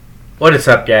What is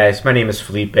up, guys? My name is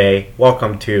Felipe.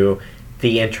 Welcome to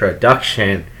the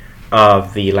introduction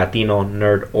of the Latino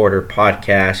Nerd Order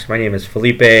podcast. My name is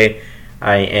Felipe.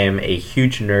 I am a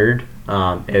huge nerd.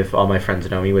 If all my friends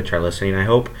know me, which are listening, I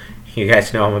hope. You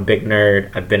guys know I'm a big nerd.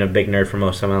 I've been a big nerd for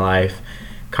most of my life.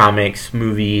 Comics,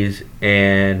 movies,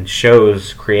 and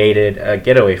shows created a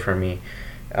getaway for me.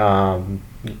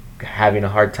 Having a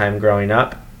hard time growing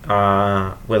up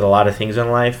with a lot of things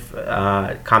in life,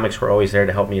 comics were always there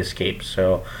to help me escape.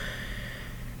 So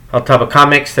on top of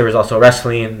comics, there was also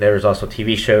wrestling, there was also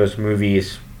TV shows,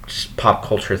 movies, just pop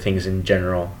culture things in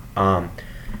general.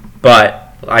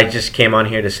 But I just came on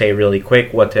here to say really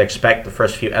quick what to expect the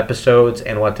first few episodes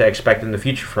and what to expect in the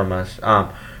future from us.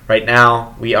 Right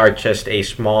now, we are just a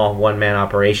small one-man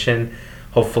operation.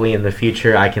 Hopefully in the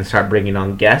future, I can start bringing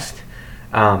on guests.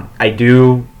 I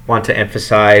do want to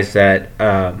emphasize that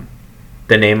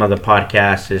the name of the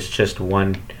podcast is just a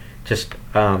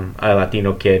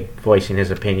Latino kid voicing his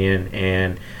opinion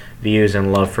and views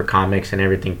and love for comics and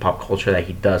everything pop culture that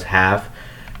he does have.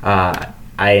 I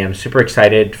am super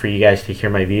excited for you guys to hear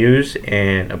my views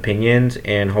and opinions,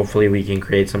 and hopefully we can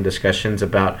create some discussions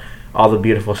about all the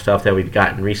beautiful stuff that we've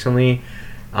gotten recently.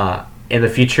 In the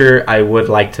future, I would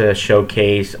like to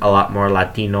showcase a lot more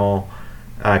Latino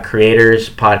creators,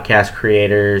 podcast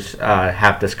creators,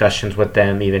 have discussions with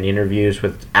them, even interviews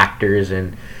with actors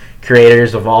and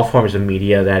creators of all forms of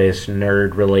media that is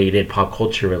nerd related, pop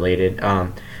culture related.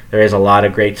 There is a lot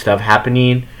of great stuff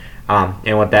happening.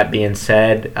 And with that being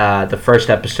said, the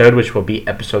first episode, which will be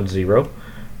episode 0,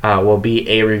 will be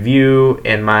a review,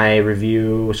 and my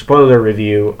review, spoiler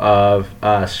review of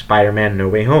Spider-Man No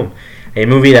Way Home, a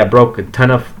movie that broke a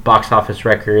ton of box office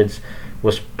records,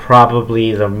 was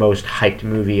probably the most hyped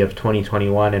movie of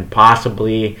 2021, and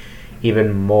possibly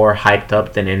even more hyped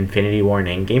up than Infinity War and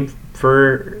Endgame,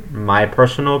 for my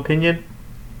personal opinion.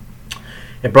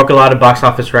 It broke a lot of box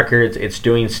office records. It's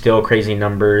doing still crazy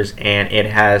numbers, and it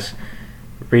has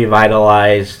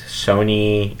revitalized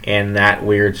Sony and that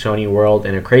weird Sony world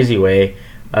in a crazy way.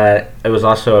 It was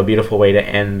also a beautiful way to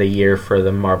end the year for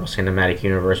the Marvel Cinematic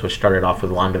Universe, which started off with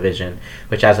WandaVision,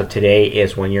 which as of today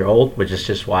is 1 year old, which is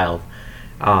just wild.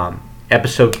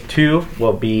 Episode 2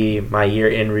 will be my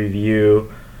year-in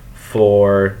review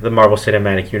for the Marvel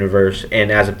Cinematic Universe, and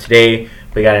as of today,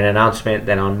 we got an announcement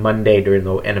that on Monday during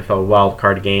the NFL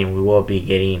wildcard game, we will be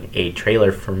getting a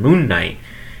trailer for Moon Knight,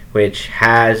 which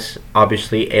has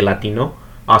obviously a Latino,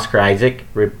 Oscar Isaac,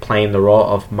 playing the role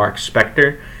of Mark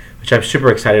Spector, which I'm super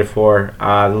excited for.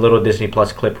 The little Disney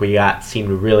Plus clip we got seemed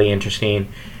really interesting,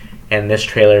 and this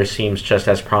trailer seems just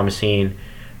as promising.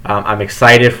 I'm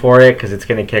excited for it because it's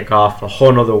going to kick off a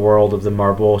whole nother world of the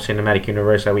Marvel Cinematic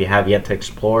Universe that we have yet to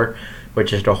explore,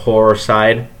 which is the horror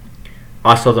side,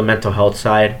 also the mental health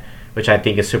side, which I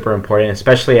think is super important,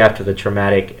 especially after the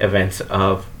traumatic events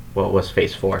of what was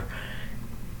Phase 4.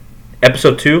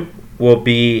 Episode 2 will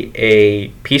be a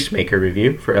Peacemaker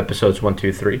review for episodes 1,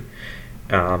 2, 3.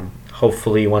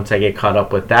 Hopefully, once I get caught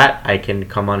up with that, I can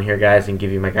come on here, guys, and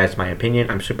give you my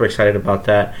opinion. I'm super excited about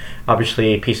that.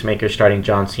 Obviously, Peacemaker starring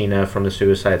John Cena from the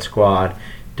Suicide Squad,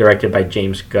 directed by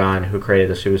James Gunn, who created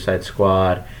the Suicide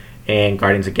Squad, and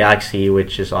Guardians of the Galaxy,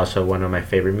 which is also one of my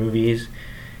favorite movies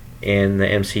in the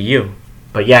MCU.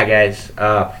 But yeah, guys,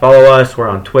 follow us. We're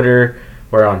on Twitter,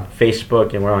 we're on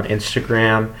Facebook, and we're on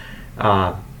Instagram.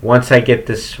 Once I get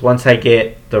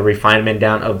the refinement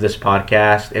down of this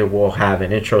podcast, it will have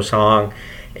an intro song,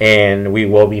 and we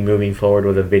will be moving forward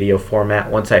with a video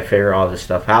format once I figure all this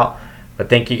stuff out. But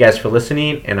thank you guys for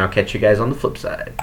listening, and I'll catch you guys on the flip side.